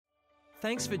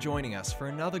Thanks for joining us for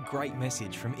another great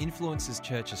message from Influencers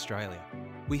Church Australia.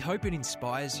 We hope it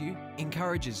inspires you,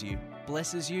 encourages you,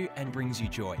 blesses you, and brings you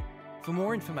joy. For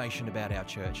more information about our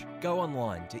church, go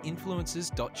online to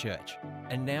influencers.church.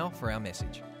 And now for our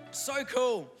message. So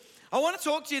cool. I want to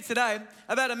talk to you today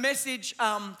about a message.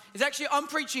 I'm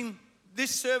preaching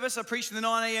this service. I preached in the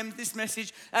 9 a.m. this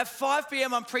message. At 5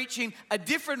 p.m. I'm preaching a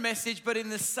different message, but in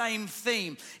the same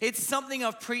theme. It's something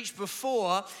I've preached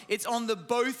before. It's on the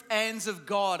both ands of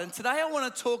God. And today I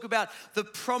want to talk about the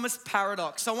promise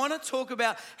paradox. I want to talk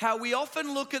about how we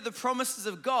often look at the promises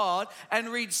of God and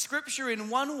read scripture in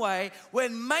one way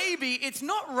when maybe it's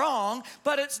not wrong,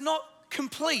 but it's not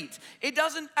complete. It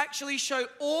doesn't actually show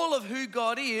all of who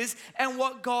God is and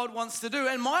what God wants to do.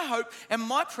 And my hope and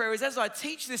my prayer is, as I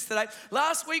teach this today,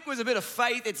 last week was a bit of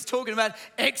faith. It's talking about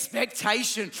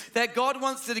expectation, that God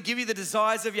wants to give you the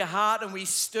desires of your heart, and we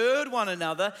stirred one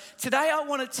another. Today I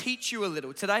want to teach you a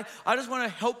little. Today I just want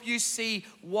to help you see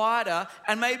wider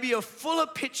and maybe a fuller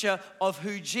picture of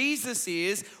who Jesus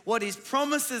is, what his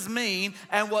promises mean,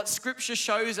 and what scripture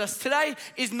shows us. Today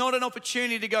is not an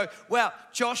opportunity to go, wow,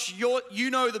 Josh,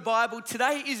 you know the Bible.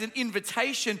 Today is an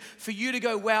invitation for you to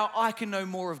go, wow, I can know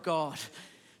more of God.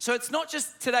 So it's not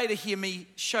just today to hear me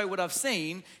show what I've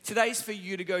seen. Today's for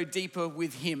you to go deeper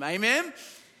with him. Amen?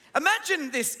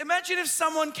 Imagine this. Imagine if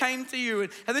someone came to you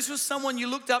and this was someone you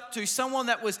looked up to, someone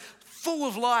that was full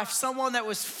of life, someone that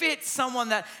was fit, someone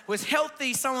that was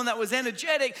healthy, someone that was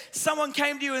energetic. Someone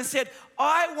came to you and said,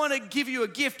 I want to give you a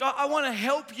gift. I want to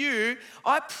help you.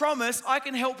 I promise I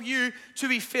can help you to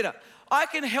be fitter. I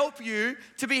can help you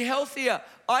to be healthier.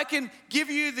 I can give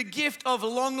you the gift of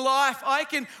long life. I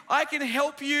can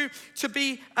help you to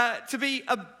be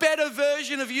a better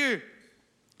version of you.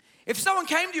 If someone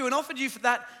came to you and offered you for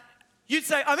that, you'd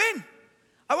say, I'm in.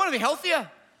 I want to be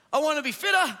healthier. I want to be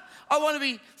fitter. I want to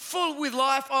be full with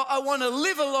life. I want to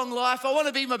live a long life. I want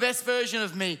to be my best version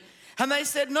of me. And they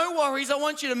said, no worries, I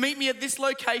want you to meet me at this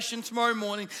location tomorrow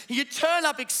morning. And you turn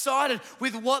up excited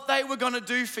with what they were going to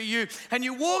do for you. And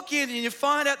you walk in and you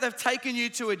find out they've taken you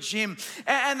to a gym.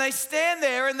 And they stand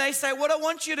there and they say, what I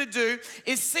want you to do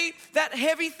is see that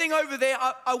heavy thing over there.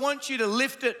 I want you to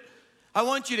lift it. I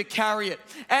want you to carry it.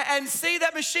 And see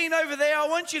that machine over there, I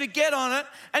want you to get on it.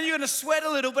 And you're going to sweat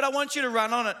a little, but I want you to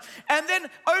run on it. And then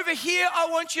over here, I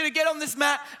want you to get on this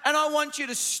mat and I want you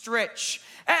to stretch.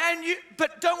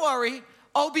 But don't worry,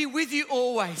 I'll be with you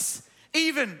always,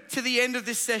 even to the end of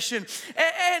this session.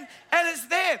 And it's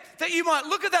there that you might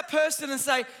look at that person and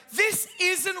say, this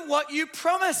isn't what you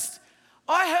promised.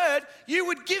 I heard you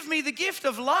would give me the gift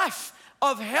of life,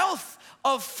 of health,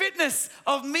 of fitness,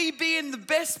 of me being the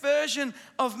best version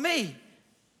of me.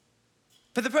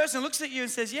 But the person looks at you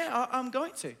and says, yeah, I'm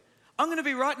going to. I'm going to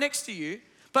be right next to you,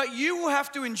 but you will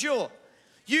have to endure.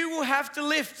 You will have to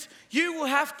lift. You will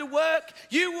have to work.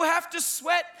 You will have to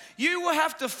sweat. You will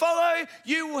have to follow.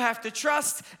 You will have to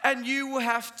trust. And you will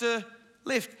have to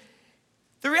lift.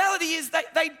 The reality is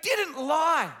that they didn't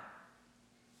lie.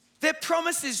 Their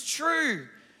promise is true.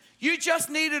 You just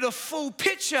needed a full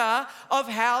picture of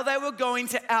how they were going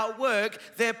to outwork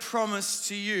their promise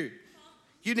to you.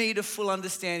 You need a full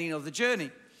understanding of the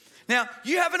journey. Now,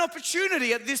 you have an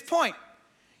opportunity at this point.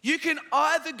 You can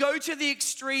either go to the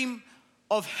extreme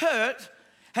of hurt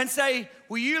and say,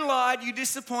 well, you lied, you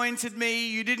disappointed me,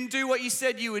 you didn't do what you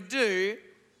said you would do,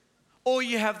 or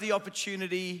you have the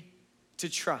opportunity to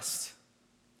trust.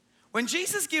 When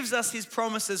Jesus gives us his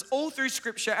promises all through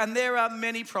scripture, and there are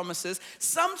many promises,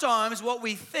 sometimes what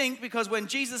we think, because when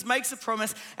Jesus makes a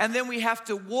promise and then we have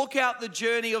to walk out the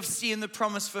journey of seeing the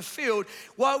promise fulfilled,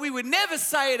 while we would never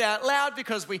say it out loud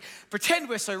because we pretend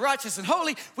we're so righteous and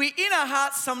holy, we in our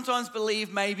hearts sometimes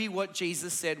believe maybe what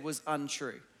Jesus said was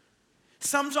untrue.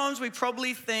 Sometimes we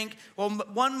probably think, well,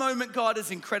 one moment God is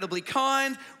incredibly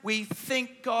kind. We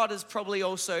think God has probably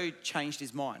also changed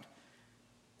his mind.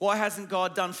 Why hasn't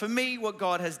God done for me what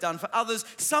God has done for others?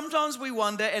 Sometimes we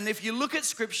wonder, and if you look at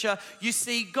scripture, you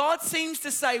see God seems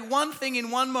to say one thing in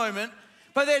one moment,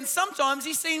 but then sometimes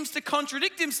he seems to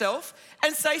contradict himself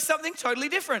and say something totally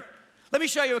different. Let me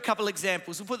show you a couple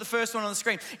examples. We'll put the first one on the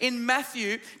screen. In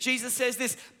Matthew, Jesus says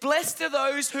this, blessed are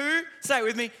those who, say it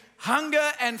with me,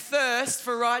 hunger and thirst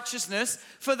for righteousness,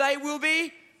 for they will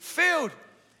be filled.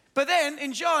 But then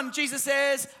in John, Jesus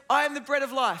says, I am the bread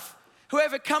of life.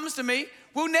 Whoever comes to me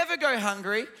will never go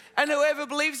hungry, and whoever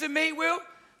believes in me will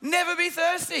never be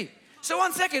thirsty. So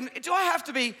 1 second, do I have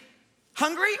to be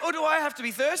hungry, or do I have to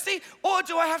be thirsty, or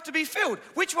do I have to be filled?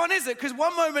 Which one is it? Because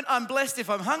one moment I'm blessed if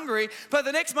I'm hungry, but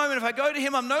the next moment if I go to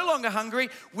him, I'm no longer hungry.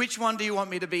 Which one do you want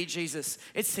me to be, Jesus?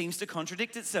 It seems to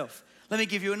contradict itself. Let me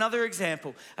give you another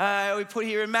example. We put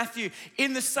here in Matthew.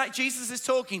 Jesus is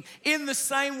talking. In the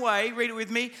same way, read it with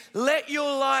me, let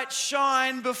your light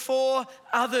shine before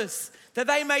others, that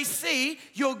they may see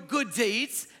your good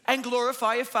deeds and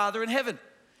glorify your Father in heaven.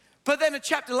 But then a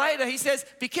chapter later, he says,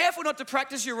 be careful not to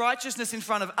practice your righteousness in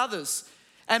front of others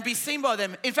and be seen by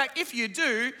them. In fact, if you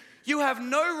do, you have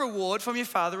no reward from your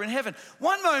Father in heaven.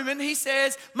 One moment he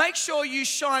says, make sure you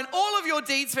shine all of your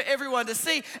deeds for everyone to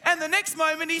see. And the next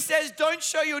moment he says, don't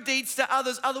show your deeds to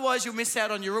others, otherwise you'll miss out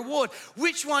on your reward.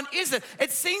 Which one is it? It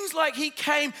seems like he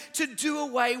came to do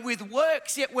away with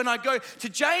works. Yet when I go to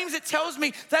James, it tells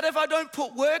me that if I don't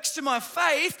put works to my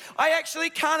faith, I actually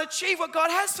can't achieve what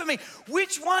God has for me.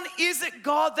 Which one is it,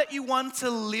 God, that you want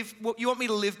me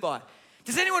to live by?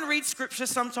 Does anyone read scripture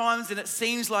sometimes and it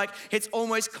seems like it's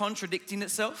almost contradicting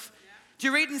itself? Do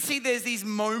you read and see there's these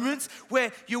moments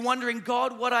where you're wondering,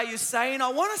 God, what are you saying?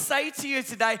 I want to say to you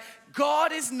today,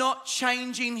 God is not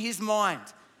changing his mind.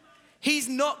 He's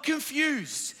not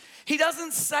confused. He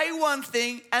doesn't say one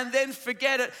thing and then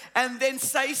forget it and then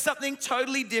say something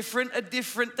totally different a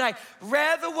different day.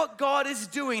 Rather, what God is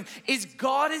doing is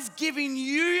God is giving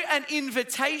you an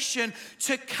invitation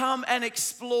to come and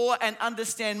explore and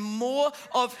understand more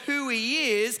of who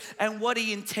he is and what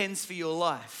he intends for your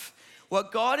life.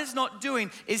 What God is not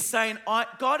doing is saying,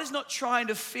 God is not trying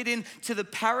to fit into the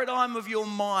paradigm of your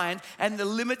mind and the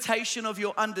limitation of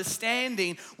your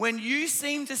understanding. When you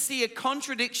seem to see a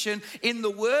contradiction in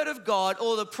the word of God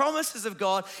or the promises of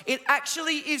God, it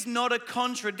actually is not a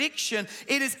contradiction.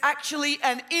 It is actually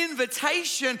an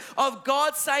invitation of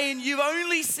God saying, you've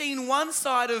only seen one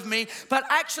side of me, but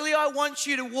actually I want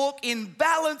you to walk in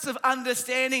balance of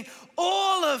understanding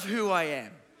all of who I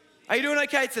am. Are you doing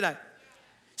okay today?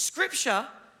 Scripture,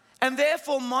 and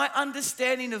therefore my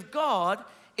understanding of God,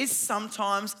 is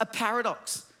sometimes a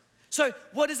paradox. So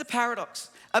what is a paradox?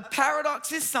 A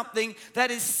paradox is something that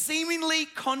is seemingly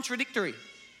contradictory.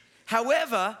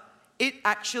 However, it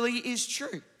actually is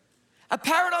true. A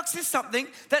paradox is something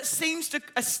that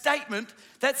a statement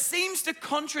that seems to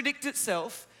contradict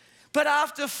itself, but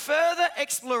after further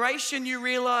exploration, you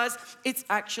realize it's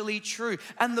actually true.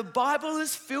 And the Bible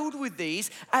is filled with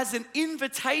these as an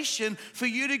invitation for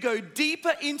you to go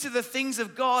deeper into the things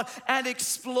of God and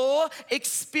explore,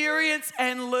 experience,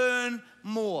 and learn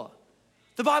more.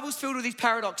 The Bible's filled with these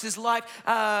paradoxes like,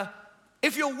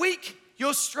 if you're weak,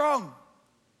 you're strong.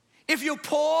 If you're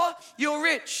poor, you're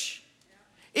rich.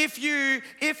 If you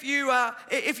give,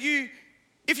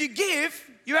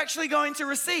 you're actually going to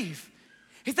receive.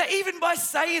 Is that even by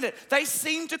saying it, they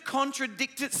seem to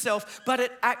contradict itself, but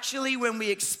it actually, when we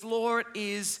explore it,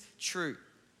 is true.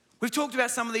 We've talked about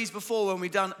some of these before when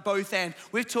we've done both and.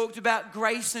 We've talked about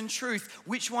grace and truth.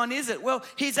 Which one is it? Well,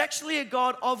 he's actually a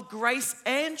God of grace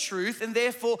and truth, and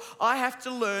therefore I have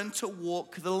to learn to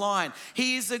walk the line.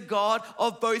 He is a God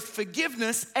of both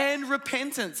forgiveness and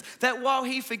repentance, that while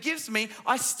he forgives me,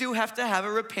 I still have to have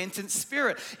a repentant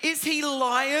spirit. Is he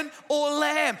lion or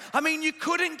lamb? I mean, you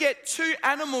couldn't get two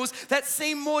animals that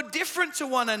seem more different to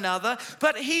one another,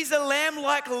 but he's a lamb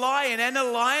like lion and a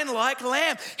lion like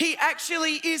lamb. He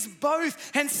actually is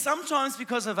both. And sometimes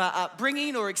because of our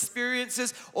upbringing or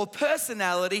experiences or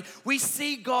personality, we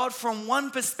see God from one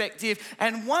perspective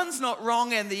and one's not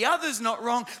wrong and the other's not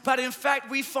wrong. But in fact,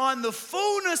 we find the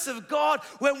fullness of God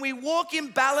when we walk in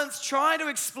balance, trying to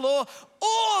explore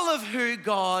all of who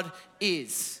God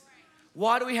is.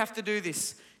 Why do we have to do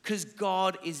this? Because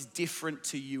God is different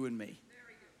to you and me.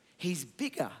 He's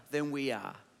bigger than we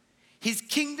are. His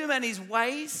kingdom and his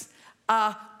ways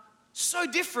are so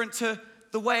different to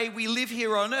the way we live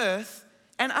here on earth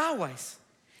and our ways.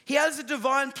 He has a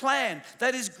divine plan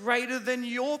that is greater than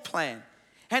your plan.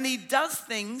 And he does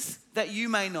things that you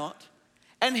may not.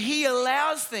 And he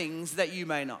allows things that you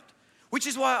may not. Which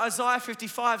is why Isaiah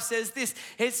 55 says this.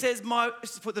 It says,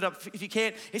 put that up if you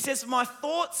can. It says, my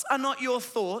thoughts are not your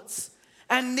thoughts,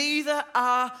 and neither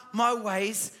are my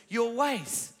ways your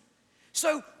ways.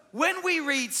 So when we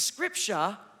read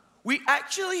scripture, we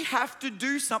actually have to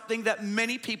do something that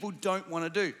many people don't want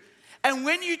to do. And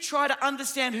when you try to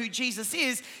understand who Jesus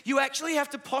is, you actually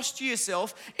have to posture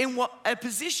yourself in a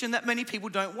position that many people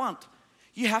don't want.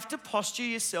 You have to posture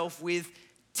yourself with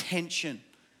tension.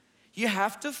 You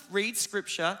have to read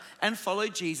scripture and follow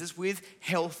Jesus with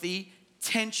healthy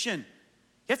tension.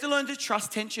 You have to learn to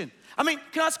trust tension. I mean,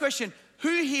 can I ask a question?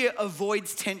 Who here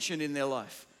avoids tension in their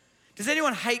life? Does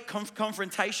anyone hate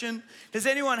confrontation? Does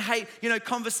anyone hate,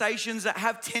 conversations that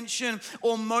have tension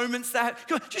or moments that have...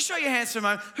 Come on, just show your hands for a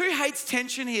moment. Who hates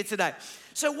tension here today?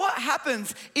 So what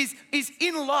happens is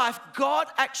in life, God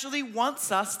actually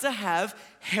wants us to have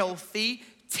healthy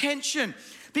tension.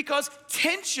 Because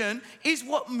tension is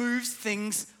what moves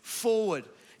things forward.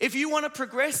 If you want to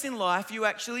progress in life, you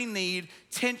actually need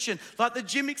tension. Like the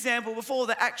gym example before,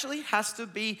 there actually has to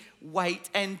be weight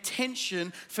and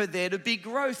tension for there to be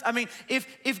growth. I mean,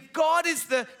 if God is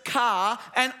the car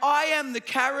and I am the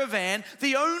caravan,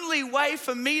 the only way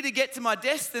for me to get to my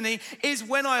destiny is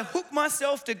when I hook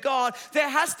myself to God. There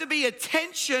has to be a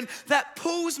tension that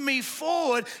pulls me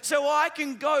forward so I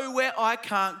can go where I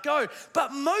can't go.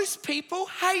 But most people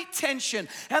hate tension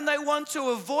and they want to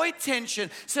avoid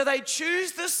tension. So they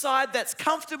choose the side that's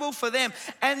comfortable for them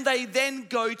and they then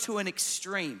go to an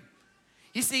extreme.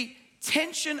 You see,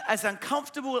 tension, as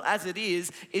uncomfortable as it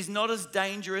is not as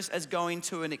dangerous as going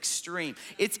to an extreme.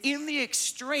 It's in the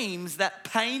extremes that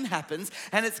pain happens,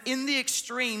 and it's in the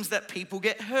extremes that people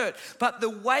get hurt. But the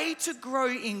way to grow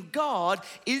in God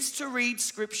is to read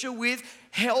scripture with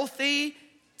healthy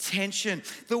tension.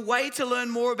 The way to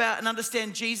learn more about and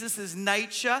understand Jesus'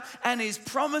 nature and his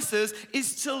promises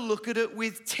is to look at it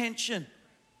with tension.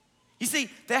 You see,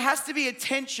 there has to be a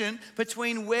tension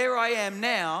between where I am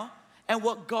now and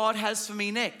what God has for me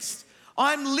next.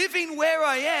 I'm living where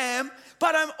I am,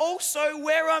 but I'm also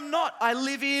where I'm not. I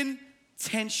live in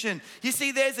tension. You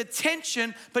see, there's a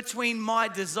tension between my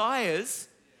desires.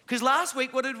 Because last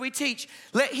week, what did we teach?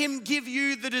 Let him give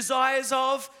you the desires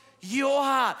of your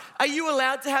heart. Are you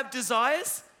allowed to have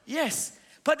desires? Yes.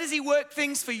 But does he work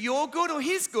things for your good or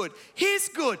his good? His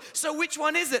good. So which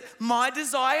one is it? My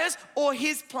desires or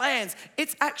his plans?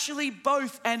 It's actually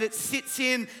both, and it sits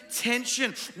in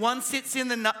tension. One sits in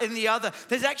the other.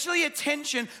 There's actually a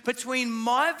tension between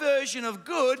my version of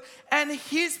good and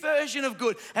his version of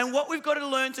good. And what we've got to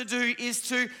learn to do is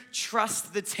to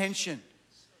trust the tension.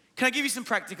 Can I give you some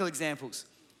practical examples?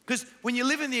 Because when you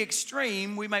live in the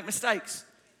extreme, we make mistakes.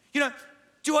 You know,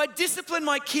 do I discipline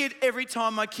my kid every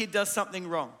time my kid does something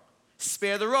wrong?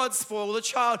 Spare the rod, spoil the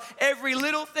child. Every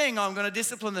little thing I'm going to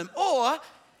discipline them. Or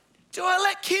do I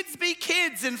let kids be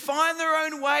kids and find their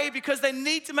own way because they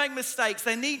need to make mistakes?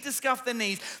 They need to scuff their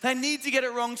knees. They need to get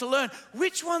it wrong to learn.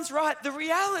 Which one's right? The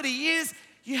reality is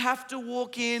you have to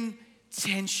walk in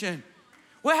tension.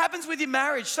 What happens with your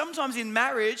marriage? Sometimes in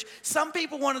marriage, some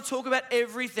people want to talk about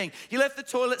everything. You left the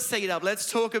toilet seat up,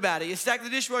 let's talk about it. You stacked the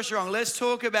dishwasher wrong, let's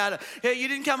talk about it. Yeah, you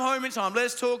didn't come home in time,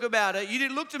 let's talk about it. You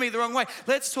didn't look to me the wrong way,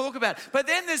 let's talk about it. But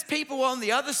then there's people on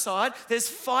the other side, there's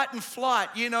fight and flight,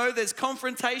 there's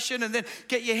confrontation and then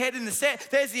get your head in the sand.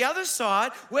 There's the other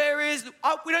side, whereas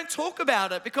we don't talk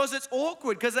about it because it's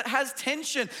awkward, because it has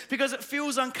tension, because it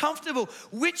feels uncomfortable.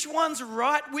 Which one's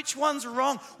right, which one's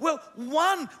wrong? Well,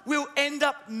 one will end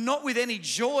up not with any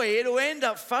joy, it'll end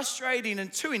up frustrating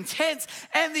and too intense,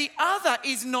 and the other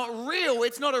is not real,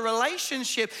 it's not a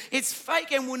relationship, it's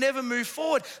fake and will never move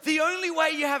forward. The only way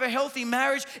you have a healthy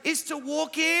marriage is to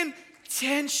walk in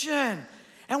tension.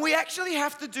 And we actually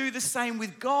have to do the same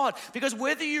with God, because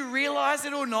whether you realize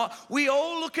it or not, we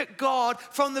all look at God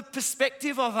from the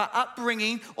perspective of our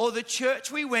upbringing or the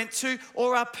church we went to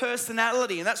or our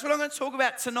personality. And that's what I'm going to talk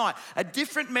about tonight, a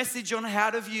different message on how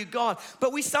to view God.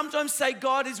 But we sometimes say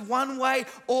God is one way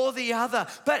or the other,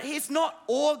 but it's not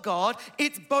or God,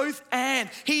 it's both and.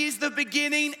 He is the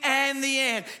beginning and the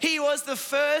end. He was the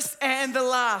first and the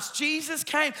last. Jesus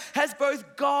came as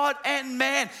both God and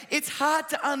man. It's hard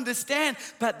to understand,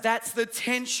 but that's the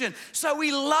tension. So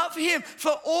we love him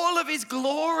for all of his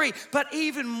glory, but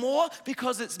even more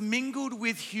because it's mingled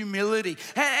with humility.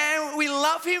 And we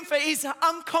love him for his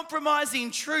uncompromising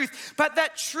truth, but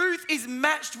that truth is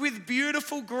matched with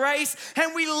beautiful grace.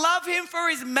 And we love him for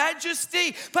his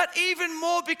majesty, but even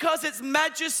more because it's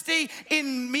majesty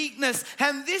in meekness.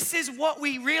 And this is what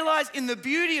we realize in the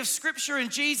beauty of Scripture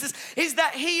and Jesus, is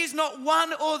that he is not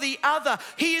one or the other.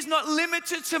 He is not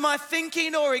limited to my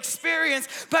thinking or experience,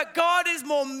 but God is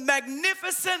more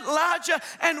magnificent, larger,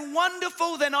 and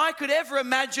wonderful than I could ever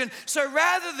imagine. So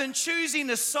rather than choosing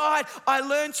a side, I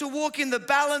learned to walk in the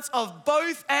balance of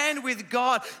both and with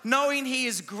God, knowing he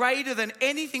is greater than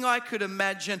anything I could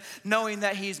imagine, knowing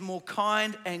that he is more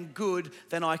kind and good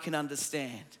than I can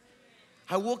understand.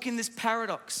 I walk in this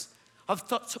paradox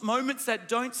of moments that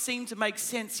don't seem to make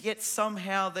sense, yet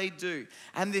somehow they do.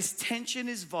 And this tension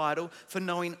is vital for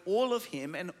knowing all of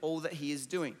him and all that he is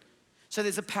doing. So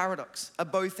there's a paradox, a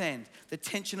both and, the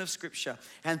tension of Scripture.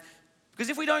 And because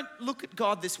if we don't look at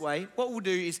God this way, what we'll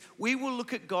do is we will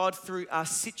look at God through our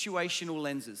situational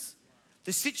lenses.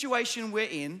 The situation we're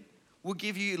in will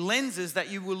give you lenses that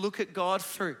you will look at God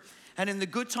through. And in the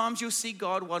good times, you'll see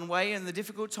God one way, and in the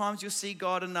difficult times, you'll see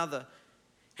God another.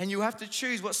 And you have to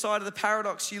choose what side of the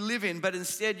paradox you live in, but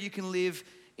instead you can live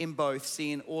in both,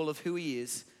 seeing all of who he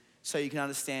is, so you can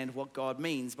understand what God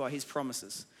means by his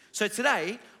promises. So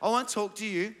today, I want to talk to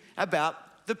you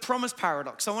about the promise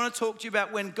paradox. I want to talk to you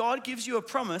about when God gives you a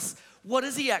promise, what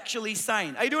is he actually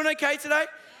saying? Are you doing okay today?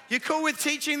 You cool with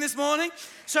teaching this morning?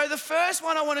 So the first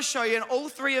one I want to show you, and all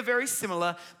three are very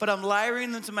similar, but I'm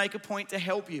layering them to make a point to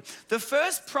help you. The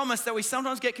first promise that we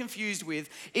sometimes get confused with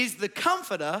is the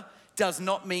comforter does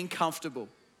not mean comfortable.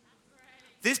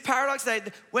 This paradox,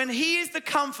 when he is the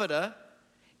comforter,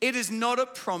 it is not a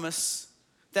promise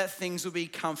that things will be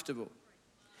comfortable.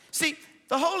 See,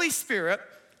 the Holy Spirit,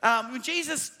 when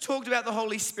Jesus talked about the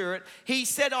Holy Spirit, he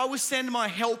said, I will send my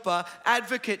helper,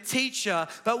 advocate, teacher.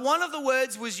 But one of the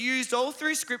words was used all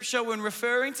through Scripture when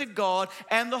referring to God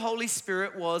and the Holy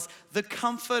Spirit was the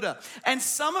comforter. And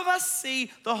some of us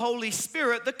see the Holy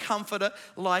Spirit, the comforter,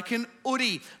 like an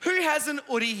Udi. Who has an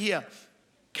Udi here?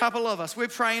 Couple of us, we're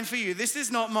praying for you. This is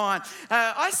not mine.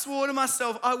 I swore to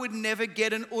myself I would never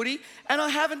get an Udi, and I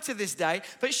haven't to this day.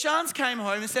 But Shans came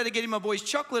home, instead of getting my boys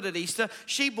chocolate at Easter,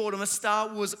 she bought him a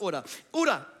Star Wars Udi.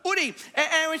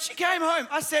 And when she came home,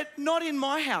 I said, not in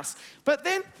my house. But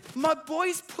then my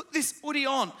boys put this Udi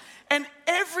on, and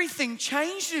everything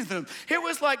changed in them. It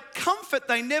was like comfort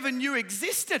they never knew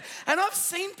existed. And I've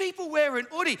seen people wear an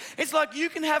Udi. It's like you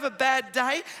can have a bad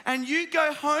day and you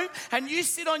go home and you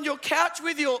sit on your couch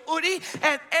with your Udi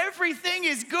and everything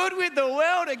is good with the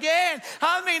world again.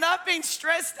 I mean, I've been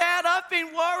stressed out. I've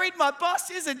been worried. My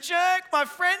boss is a jerk. My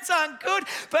friends aren't good.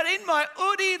 But in my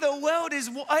Udi,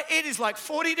 it is like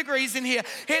 40 degrees in here.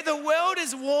 Here, the world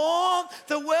is warm.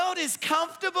 The world is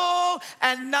comfortable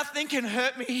and nothing can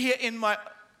hurt me here in my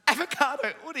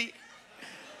avocado Udi.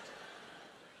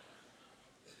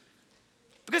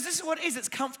 Because this is what it is, it's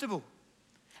comfortable.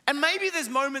 And maybe there's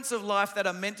moments of life that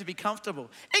are meant to be comfortable.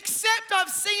 Except I've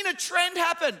seen a trend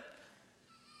happen.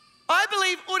 I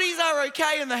believe Udis are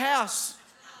okay in the house.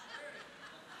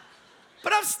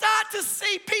 But I've started to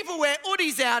see people wear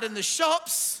Udis out in the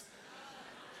shops.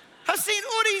 I've seen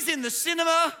Udis in the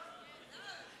cinema.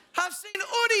 I've seen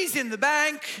Udis in the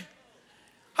bank.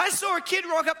 I saw a kid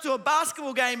rock up to a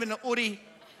basketball game in an Udi.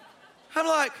 I'm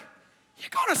like, you're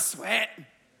gonna sweat.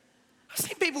 I've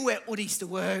seen people wear Udis to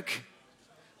work.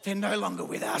 They're no longer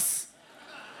with us.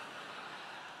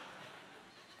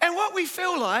 And what we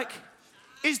feel like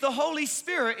is the Holy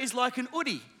Spirit is like an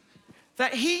Udi,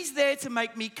 that he's there to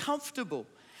make me comfortable.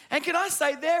 And can I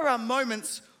say, there are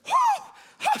moments,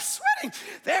 I'm sweating.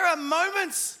 There are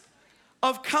moments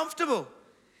of comfortable.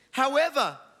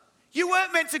 However, you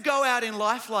weren't meant to go out in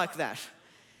life like that.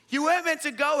 You weren't meant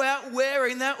to go out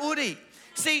wearing that Udi.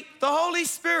 See, the Holy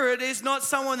Spirit is not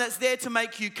someone that's there to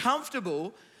make you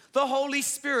comfortable. The Holy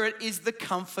Spirit is the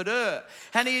comforter.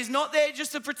 And he is not there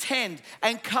just to pretend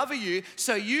and cover you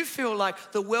so you feel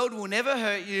like the world will never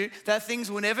hurt you, that things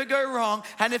will never go wrong.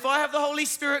 And if I have the Holy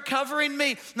Spirit covering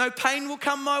me, no pain will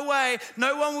come my way,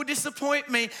 no one will disappoint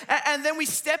me. And then we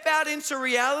step out into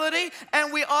reality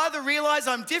and we either realize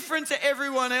I'm different to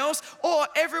everyone else or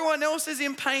everyone else is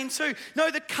in pain too. No,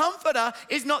 the comforter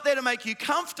is not there to make you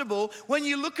comfortable. When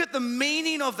you look at the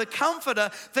meaning of the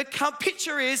comforter, the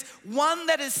picture is one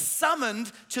that is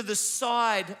summoned to the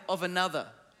side of another.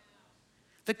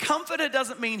 The comforter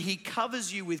doesn't mean he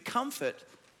covers you with comfort.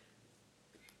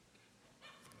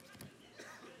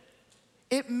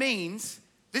 It means,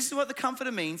 this is what the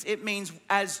comforter means. It means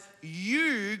as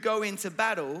you go into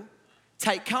battle,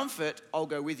 take comfort, I'll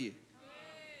go with you.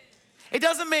 It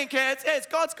doesn't mean, it's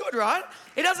God's good, right?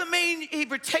 It doesn't mean he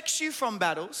protects you from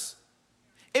battles.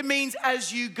 It means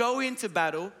as you go into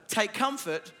battle, take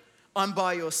comfort, I'm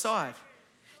by your side.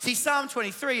 See, Psalm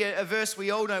 23, a verse we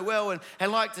all know well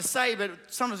and like to say, but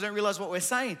sometimes don't realize what we're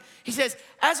saying. He says,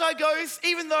 as I go,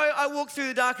 even though I walk through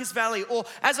the darkest valley, or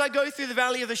as I go through the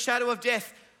valley of the shadow of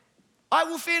death, I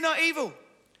will fear no evil,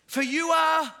 for you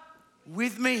are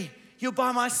with me. You're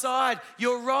by my side.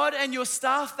 Your rod and your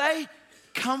staff, they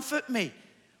comfort me.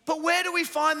 But where do we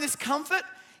find this comfort?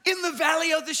 In the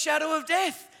valley of the shadow of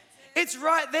death. It's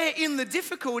right there in the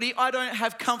difficulty. I don't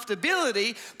have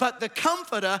comfortability, but the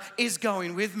comforter is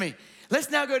going with me. Let's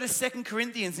now go to 2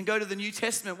 Corinthians and go to the New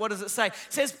Testament. What does it say? It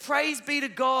says, praise be to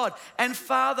God and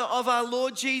Father of our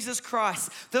Lord Jesus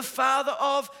Christ, the Father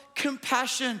of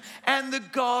compassion and the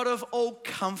God of all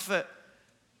comfort.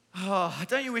 Oh,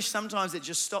 don't you wish sometimes it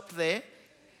just stopped there?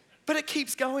 But it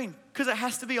keeps going because it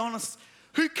has to be honest.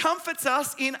 Who comforts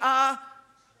us in our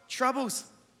troubles,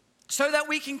 so that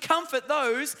we can comfort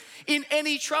those in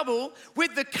any trouble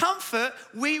with the comfort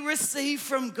we receive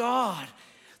from God.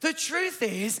 The truth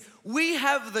is, we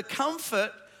have the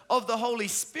comfort of the Holy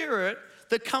Spirit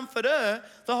the Comforter,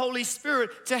 the Holy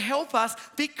Spirit, to help us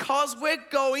because we're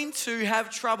going to have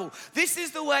trouble. This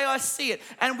is the way I see it.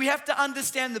 And we have to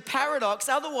understand the paradox.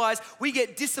 Otherwise, we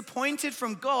get disappointed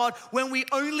from God when we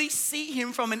only see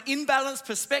him from an imbalanced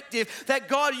perspective that,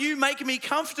 God, you make me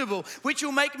comfortable, which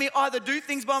will make me either do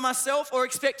things by myself or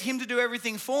expect him to do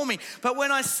everything for me. But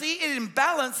when I see it in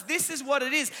balance, this is what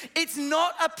it is. It's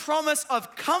not a promise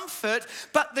of comfort,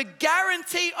 but the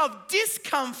guarantee of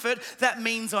discomfort that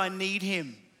means I need him.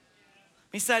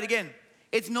 Let me say it again.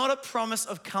 It's not a promise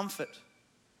of comfort,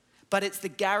 but it's the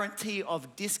guarantee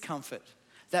of discomfort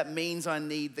that means I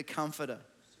need the Comforter.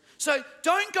 So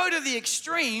don't go to the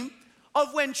extreme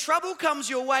of when trouble comes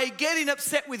your way, getting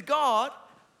upset with God,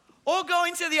 or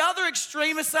going to the other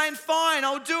extreme of saying, fine,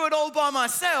 I'll do it all by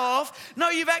myself. No,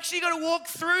 you've actually got to walk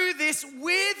through this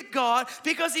with God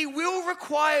because he will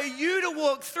require you to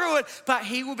walk through it, but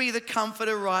he will be the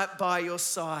Comforter right by your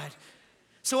side.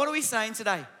 So what are we saying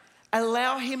today?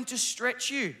 Allow him to stretch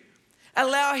you.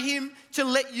 Allow him to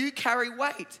let you carry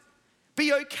weight.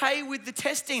 Be okay with the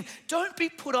testing. Don't be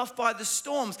put off by the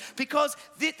storms because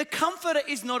the Comforter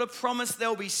is not a promise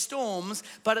there'll be storms,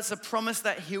 but it's a promise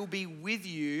that he'll be with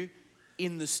you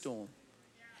in the storm.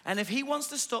 And if he wants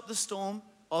to stop the storm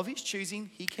of his choosing,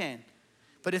 he can.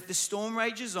 But if the storm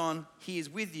rages on, he is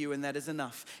with you and that is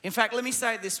enough. In fact, let me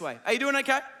say it this way. Are you doing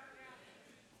okay?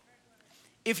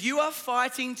 If you are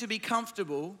fighting to be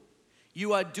comfortable,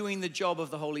 you are doing the job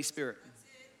of the Holy Spirit.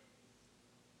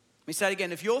 Let me say it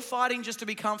again. If you're fighting just to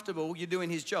be comfortable, you're doing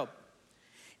his job.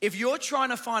 If you're trying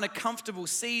to find a comfortable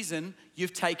season,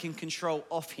 you've taken control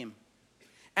off him.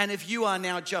 And if you are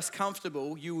now just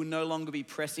comfortable, you will no longer be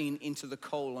pressing into the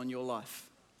coal on your life.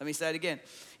 Let me say it again.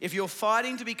 If you're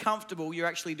fighting to be comfortable, you're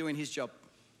actually doing his job.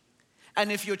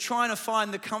 And if you're trying to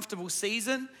find the comfortable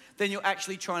season, then you're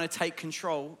actually trying to take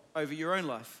control over your own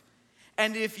life.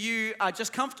 And if you are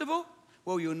just comfortable,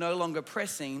 well, you're no longer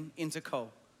pressing into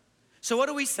coal. So what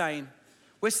are we saying?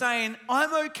 We're saying,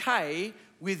 I'm okay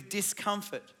with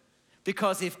discomfort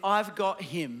because if I've got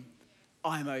him,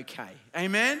 I'm okay.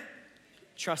 Amen?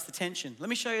 Trust the tension. Let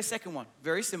me show you a second one.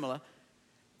 Very similar.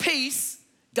 Peace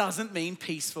doesn't mean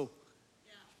peaceful.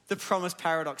 The promise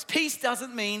paradox. Peace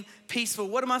doesn't mean peaceful.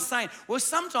 What am I saying? Well,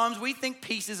 sometimes we think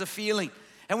peace is a feeling.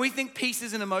 And we think peace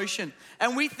is an emotion.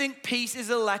 And we think peace is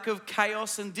a lack of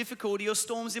chaos and difficulty or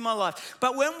storms in my life.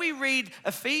 But when we read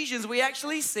Ephesians, we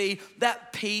actually see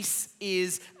that peace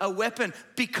is a weapon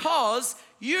because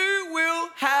you will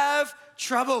have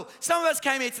trouble. Some of us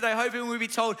came here today hoping we'd be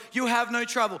told you have no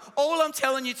trouble. All I'm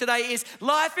telling you today is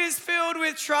life is filled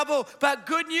with trouble, but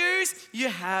good news, you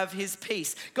have his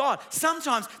peace. God,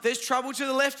 sometimes there's trouble to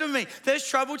the left of me. There's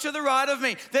trouble to the right of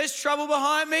me. There's trouble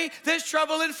behind me. There's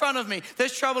trouble in front of me.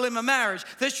 There's trouble in my marriage.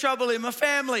 There's trouble in my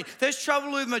family. There's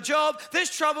trouble with my job. There's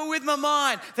trouble with my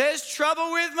mind. There's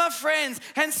trouble with my friends.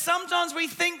 And sometimes we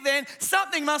think then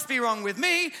something must be wrong with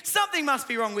me, something must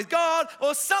be wrong with God,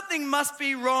 or something must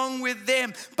be wrong with them.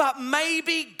 But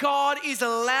maybe God is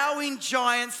allowing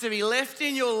giants to be left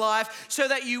in your life so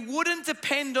that you wouldn't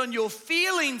depend on your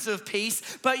feelings of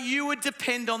peace, but you would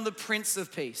depend on the Prince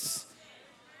of Peace.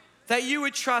 That you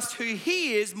would trust who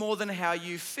he is more than how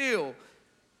you feel.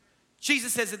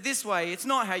 Jesus says it this way, it's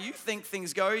not how you think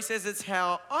things go. He says it's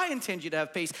how I intend you to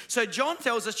have peace. So John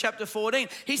tells us, chapter 14,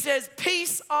 he says,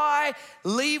 peace I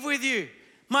leave with you.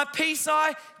 My peace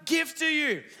I give to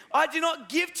you. I do not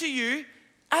give to you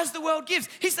as the world gives.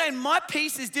 He's saying my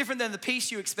peace is different than the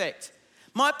peace you expect.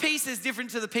 My peace is different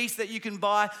to the peace that you can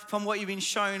buy from what you've been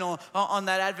shown on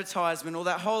that advertisement or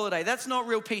that holiday. That's not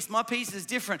real peace. My peace is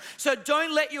different. So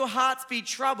don't let your hearts be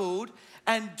troubled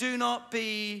and do not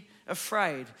be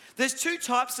afraid. There's two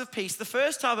types of peace. The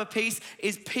first type of peace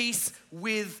is peace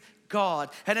with God.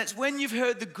 And it's when you've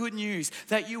heard the good news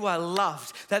that you are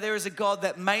loved, that there is a God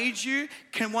that made you,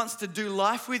 wants to do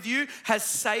life with you, has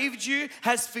saved you,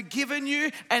 has forgiven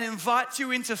you, and invites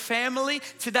you into family.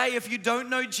 Today, if you don't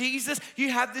know Jesus,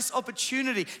 you have this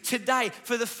opportunity today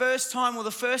for the first time or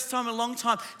the first time in a long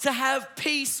time to have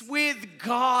peace with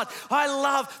God. I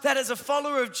love that as a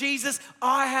follower of Jesus,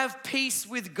 I have peace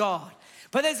with God.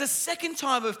 But there's a second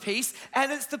type of peace,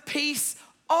 and it's the peace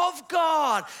of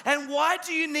God. And why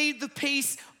do you need the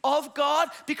peace of God?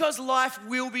 Because life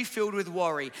will be filled with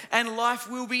worry, and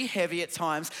life will be heavy at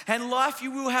times, and life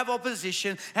you will have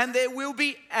opposition, and there will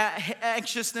be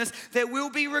anxiousness, there will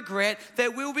be regret,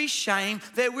 there will be shame,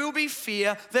 there will be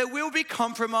fear, there will be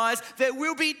compromise, there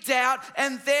will be doubt,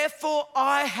 and therefore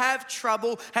I have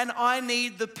trouble and I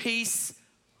need the peace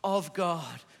of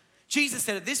God. Jesus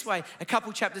said it this way a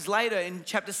couple chapters later in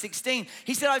chapter 16.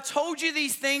 He said, I told you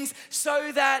these things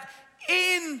so that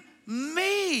in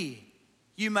me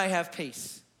you may have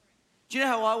peace. Do you know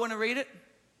how I want to read it?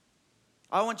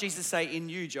 I want Jesus to say, in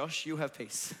you, Josh, you'll have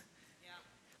peace. Yeah.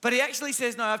 But he actually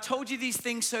says, no, I've told you these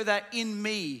things so that in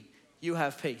me you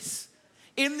have peace.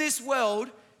 In this world,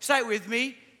 say it with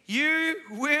me, you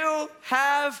will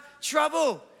have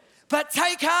trouble. But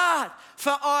take heart,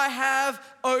 for I have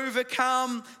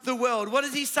overcome the world. What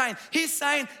is he saying? He's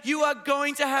saying you are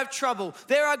going to have trouble.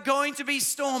 There are going to be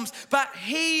storms, but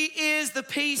he is the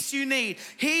peace you need.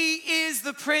 He is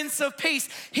the Prince of Peace.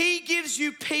 He gives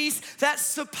you peace that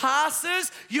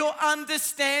surpasses your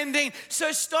understanding.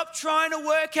 So stop trying to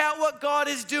work out what God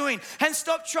is doing and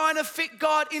stop trying to fit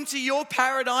God into your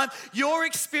paradigm, your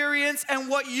experience, and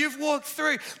what you've walked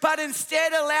through. But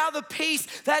instead allow the peace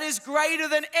that is greater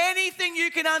than anything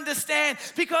you can understand,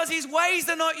 because his ways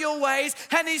are not your ways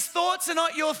and his thoughts are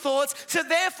not your thoughts. So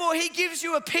therefore he gives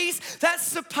you a peace that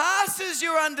surpasses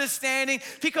your understanding,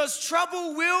 because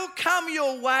trouble will come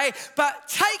your way, but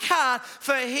take heart,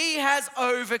 for he has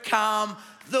overcome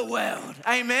the world.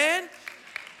 Amen.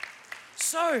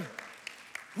 So,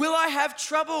 will I have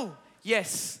trouble?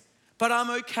 Yes, but I'm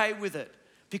okay with it,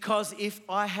 because if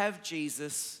I have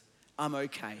Jesus, I'm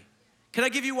okay. Can I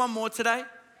give you one more today?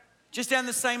 Just down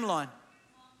the same line.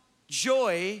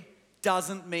 Joy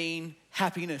doesn't mean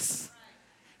happiness.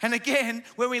 And again,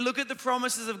 when we look at the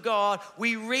promises of God,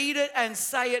 we read it and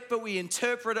say it, but we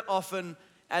interpret it often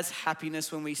as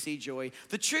happiness when we see joy.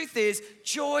 The truth is,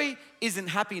 joy isn't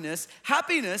happiness.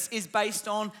 Happiness is based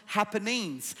on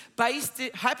happenings.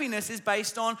 Happiness is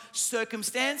based on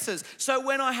circumstances. So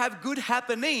when I have good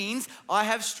happenings, I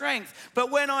have strength. But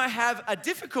when I have a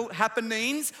difficult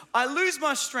happenings, I lose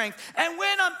my strength. And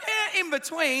when I'm in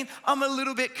between, I'm a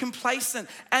little bit complacent.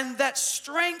 And that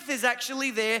strength is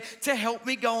actually there to help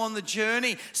me go on the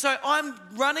journey. So I'm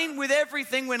running with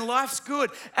everything when life's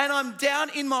good, and I'm down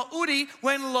in my Udi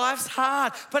when life's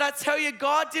hard. But I tell you,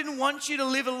 God didn't want you to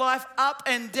live a life up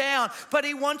and down, but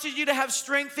he wanted you to have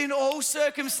strength in all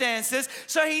circumstances.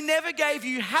 So he never gave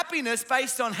you happiness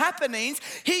based on happenings.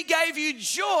 He gave you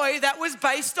joy that was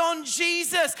based on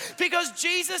Jesus, because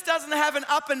Jesus doesn't have an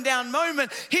up and down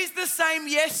moment. He's the same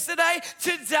yesterday,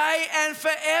 today, and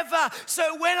forever.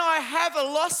 So when I have a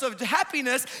loss of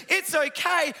happiness, it's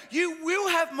okay. You will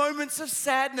have moments of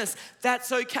sadness.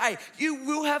 That's okay. You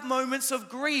will have moments of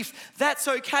grief. That's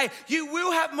okay. You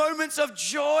will have moments of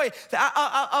joy,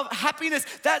 of happiness.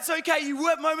 That's okay. You will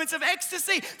have moments of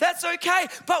ecstasy. That's okay.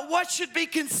 But what should be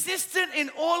consistent in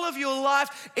all of your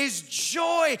life is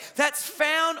joy that's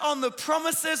found on the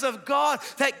promises of God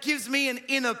that gives me an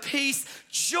inner peace.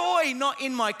 Joy not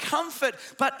in my comfort,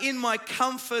 but in my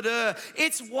comforter.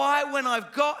 It's why when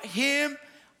I've got him,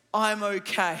 I'm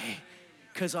okay,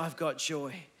 because I've got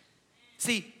joy.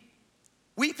 See,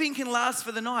 weeping can last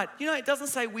for the night. You know, it doesn't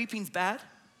say weeping's bad.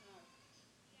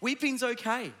 Weeping's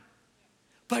okay.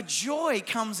 But joy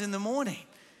comes in the morning.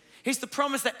 It's the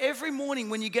promise that every morning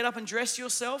when you get up and dress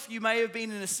yourself, you may have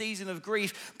been in a season of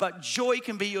grief, but joy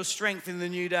can be your strength in the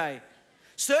new day.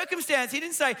 Circumstance, he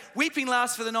didn't say weeping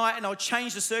lasts for the night and I'll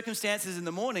change the circumstances in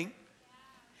the morning.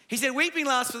 He said weeping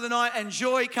lasts for the night and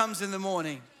joy comes in the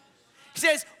morning. He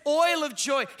says oil of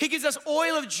joy. He gives us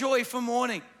oil of joy for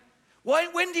morning.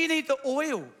 When do you need the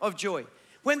oil of joy?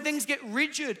 When things get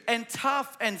rigid and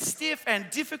tough and stiff and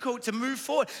difficult to move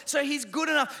forward. So he's good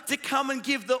enough to come and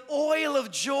give the oil of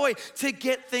joy to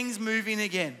get things moving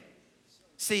again.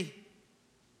 See,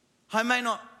 I may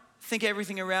not think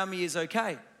everything around me is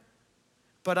okay,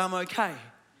 but I'm okay,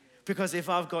 because if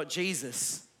I've got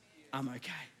Jesus, I'm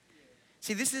okay.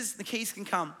 See, this is, the keys can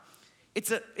come.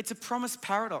 It's a promise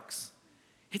paradox.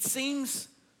 It seems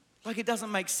like it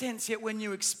doesn't make sense, yet when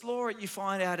you explore it, you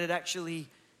find out it actually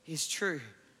is true.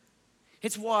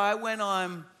 It's why when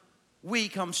I'm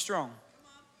weak, I'm strong.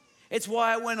 It's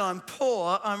why when I'm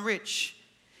poor, I'm rich.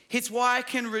 It's why I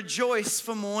can rejoice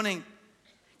for mourning.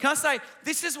 Can I say,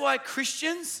 this is why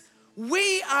Christians,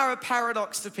 we are a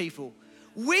paradox to people.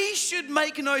 We should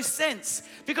make no sense,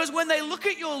 because when they look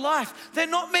at your life, they're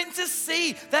not meant to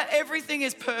see that everything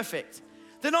is perfect.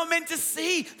 They're not meant to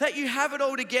see that you have it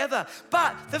all together.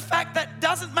 But the fact that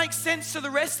doesn't make sense to the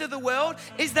rest of the world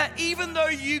is that even though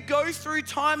you go through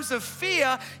times of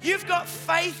fear, you've got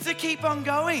faith to keep on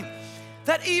going.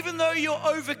 That even though you're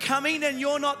overcoming and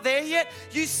you're not there yet,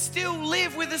 you still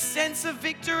live with a sense of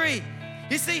victory.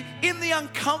 You see, in the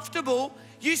uncomfortable,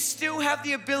 you still have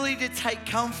the ability to take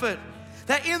comfort.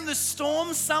 That in the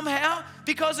storm somehow,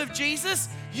 because of Jesus,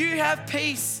 you have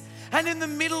peace. And in the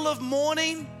middle of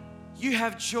mourning, you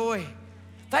have joy.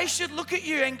 They should look at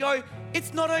you and go,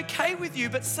 it's not okay with you,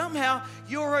 but somehow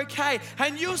you're okay.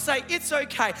 And you'll say, it's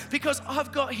okay because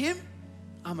I've got him,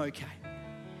 I'm okay.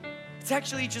 It's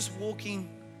actually just walking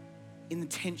in the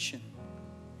tension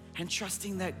and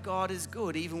trusting that God is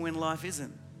good even when life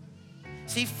isn't.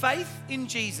 See, faith in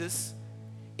Jesus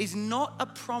is not a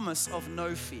promise of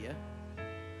no fear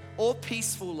or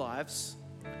peaceful lives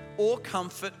or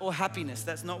comfort or happiness.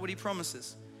 That's not what he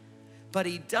promises. But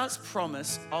he does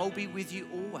promise, I'll be with you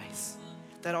always.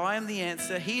 That I am the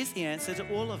answer, he is the answer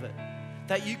to all of it.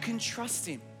 That you can trust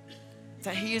him.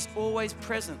 That he is always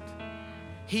present.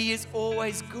 He is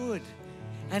always good.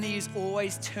 And he is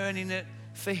always turning it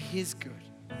for his good.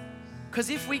 Because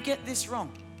if we get this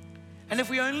wrong, and if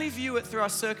we only view it through our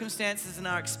circumstances and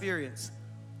our experience,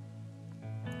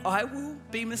 I will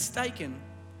be mistaken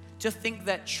to think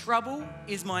that trouble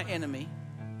is my enemy,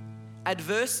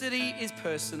 adversity is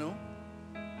personal,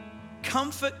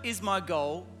 comfort is my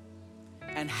goal,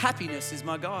 and happiness is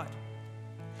my guide.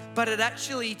 But it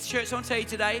actually, church, I want to tell you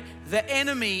today, the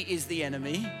enemy is the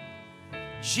enemy.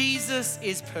 Jesus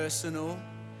is personal.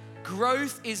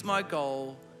 Growth is my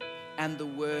goal. And the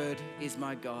word is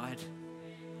my guide.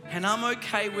 And I'm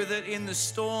okay with it in the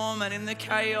storm and in the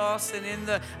chaos and in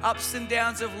the ups and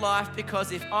downs of life,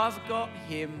 because if I've got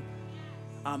him,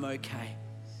 I'm okay.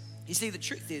 You see, the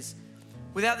truth is,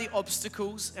 without the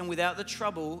obstacles and without the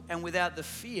trouble and without the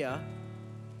fear,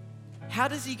 how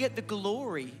does he get the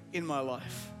glory in my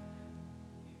life?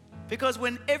 Because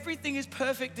when everything is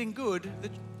perfect and good, the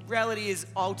reality is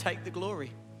I'll take the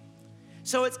glory.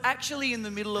 So it's actually in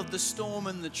the middle of the storm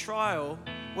and the trial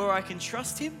where I can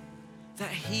trust him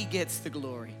that he gets the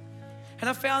glory. And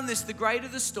I found this, the greater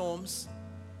the storms,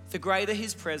 the greater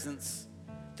his presence,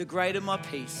 the greater my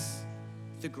peace,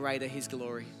 the greater his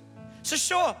glory. So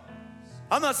sure,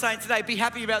 I'm not saying today be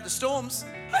happy about the storms.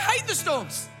 I hate the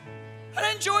storms. I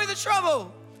don't enjoy the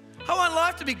trouble. I want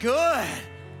life to be good.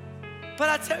 But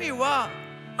I tell you what,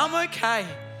 I'm okay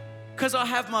because I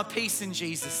have my peace in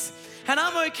Jesus. And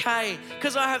I'm okay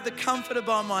because I have the Comforter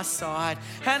by my side.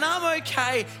 And I'm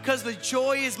okay because the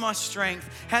joy is my strength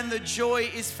and the joy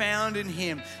is found in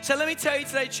him. So let me tell you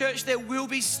today, church, there will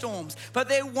be storms, but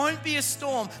there won't be a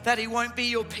storm that he won't be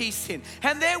your peace in.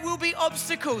 And there will be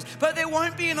obstacles, but there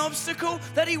won't be an obstacle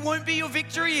that he won't be your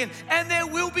victory in. And there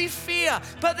will be fear,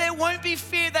 but there won't be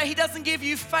fear that he doesn't give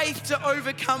you faith to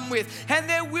overcome with. And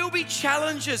there will be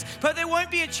challenges, but there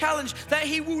won't be a challenge that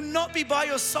he will not be by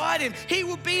your side in. He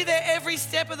will be there every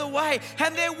step of the way.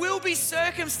 And there will be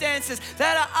circumstances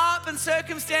that are up and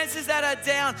circumstances that are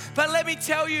down. But let me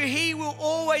tell you, he will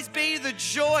always be the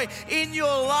joy in your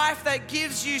life that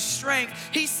gives you strength.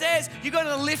 He says you got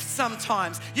to lift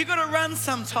sometimes, you got to run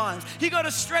sometimes, you got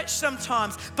to stretch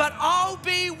sometimes, but I'll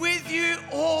be with you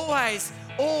always.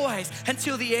 Always,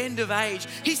 until the end of age.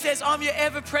 He says, I'm your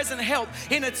ever-present help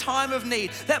in a time of need.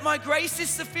 That my grace is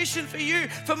sufficient for you,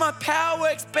 for my power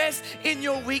works best in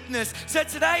your weakness. So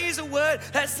today is a word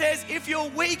that says, if you're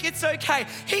weak, it's okay.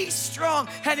 He's strong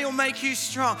and he'll make you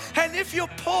strong. And if you're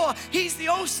poor, he's the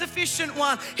all-sufficient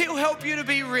one. He'll help you to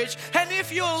be rich. And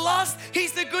if you're lost,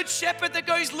 he's the good shepherd that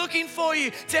goes looking for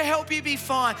you to help you be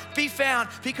found,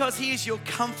 because he is your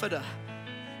comforter.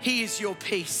 He is your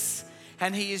peace.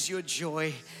 And he is your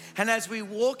joy. And as we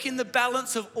walk in the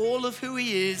balance of all of who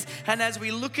he is, and as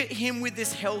we look at him with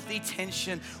this healthy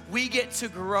tension, we get to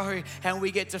grow and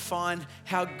we get to find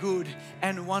how good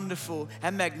and wonderful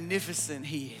and magnificent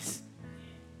he is.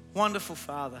 Wonderful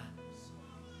Father,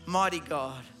 mighty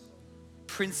God,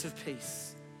 Prince of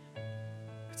Peace.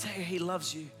 I tell you, he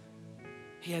loves you.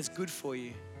 He has good for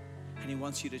you. And he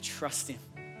wants you to trust him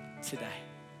today.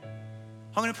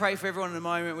 I'm going to pray for everyone in a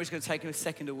moment. We're just going to take a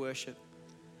second to worship.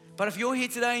 But if you're here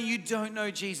today and you don't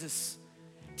know Jesus,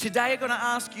 today I'm going to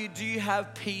ask you, do you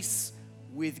have peace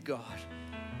with God?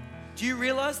 Do you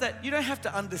realize that you don't have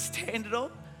to understand it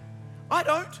all? I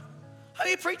don't. I'm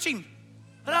here preaching.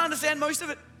 I don't understand most of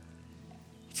it.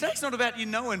 Today's not about you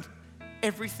knowing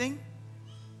everything.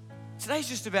 Today's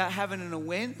just about having an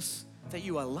awareness that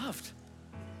you are loved,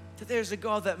 that there's a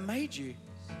God that made you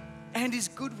and is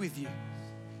good with you.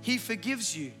 He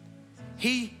forgives you.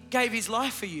 He gave his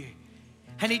life for you.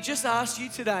 And he just asks you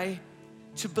today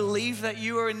to believe that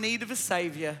you are in need of a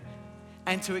Savior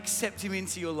and to accept him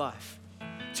into your life.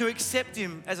 To accept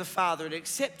him as a father, to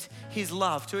accept his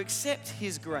love, to accept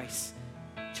his grace,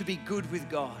 to be good with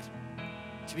God,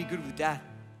 to be good with Dad.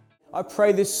 I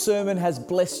pray this sermon has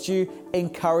blessed you,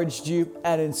 encouraged you,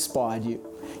 and inspired you.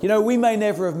 You know, we may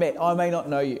never have met, I may not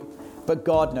know you, but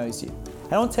God knows you.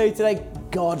 And I want to tell you today,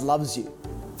 God loves you.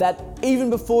 That even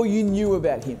before you knew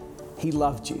about him, he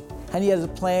loved you. And he has a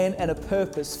plan and a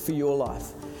purpose for your life.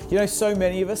 You know, so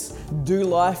many of us do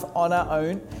life on our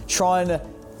own, trying to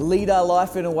lead our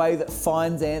life in a way that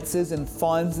finds answers and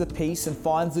finds the peace and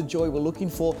finds the joy we're looking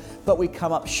for, but we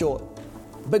come up short.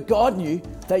 But God knew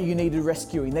that you needed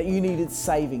rescuing, that you needed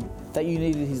saving, that you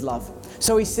needed his love.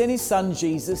 So he sent his son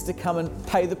Jesus to come and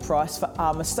pay the price for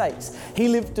our mistakes. He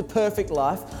lived a perfect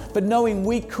life, but knowing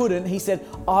we couldn't, he said,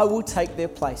 I will take their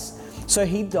place. So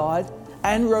he died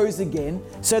and rose again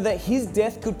so that his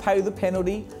death could pay the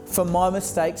penalty for my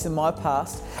mistakes in my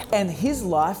past, and his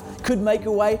life could make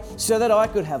a way so that I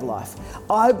could have life.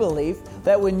 I believe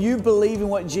that when you believe in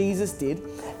what Jesus did,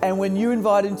 and when you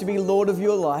invite him to be Lord of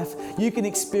your life, you can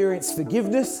experience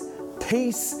forgiveness,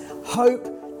 peace,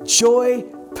 hope, joy,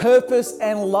 purpose,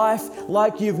 and life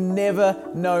like you've never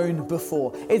known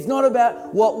before. It's not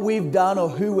about what we've done or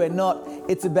who we're not.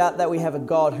 It's about that we have a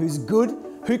God who's good,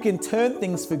 who can turn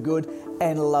things for good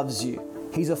and loves you.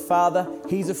 He's a father,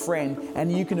 he's a friend,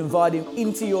 and you can invite him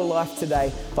into your life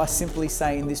today by simply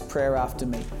saying this prayer after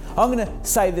me. I'm going to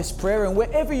say this prayer, and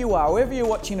wherever you are, wherever you're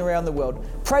watching around the world,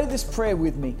 pray this prayer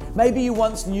with me. Maybe you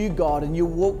once knew God and you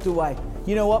walked away.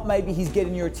 You know what? Maybe he's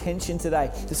getting your attention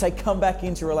today to say, come back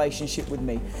into relationship with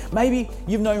me. Maybe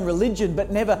you've known religion,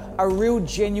 but never a real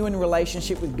genuine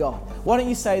relationship with God. Why don't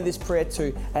you say this prayer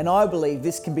too? And I believe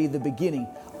this can be the beginning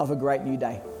of a great new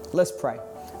day. Let's pray.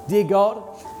 Dear God,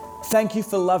 thank you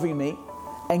for loving me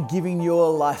and giving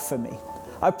your life for me.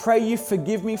 I pray you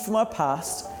forgive me for my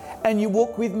past and you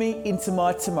walk with me into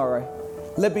my tomorrow.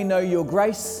 Let me know your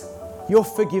grace, your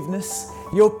forgiveness,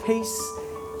 your peace,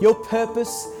 your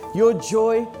purpose, your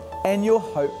joy, and your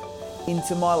hope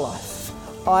into my life.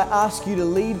 I ask you to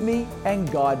lead me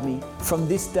and guide me from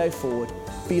this day forward.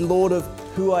 Be Lord of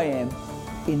who I am.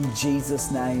 In Jesus'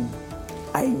 name,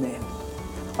 amen.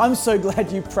 I'm so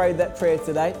glad you prayed that prayer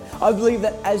today. I believe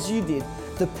that as you did,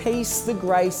 the peace, the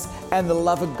grace, and the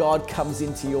love of God comes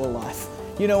into your life.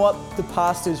 You know what? The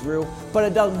past is real, but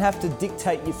it doesn't have to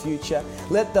dictate your future.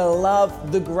 Let the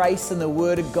love, the grace, and the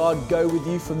word of God go with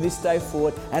you from this day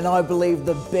forward, and I believe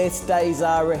the best days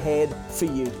are ahead for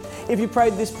you. If you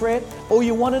prayed this prayer or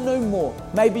you want to know more,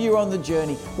 maybe you're on the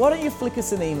journey, why don't you flick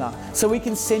us an email so we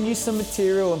can send you some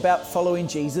material about following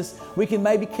Jesus. We can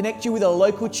maybe connect you with a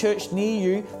local church near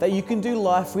you that you can do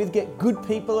life with, get good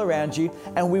people around you,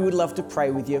 and we would love to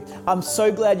pray with you. I'm so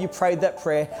glad you prayed that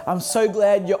prayer. I'm so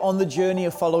glad you're on the journey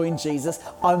of following Jesus.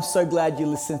 I'm so glad you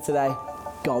listened today.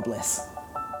 God bless.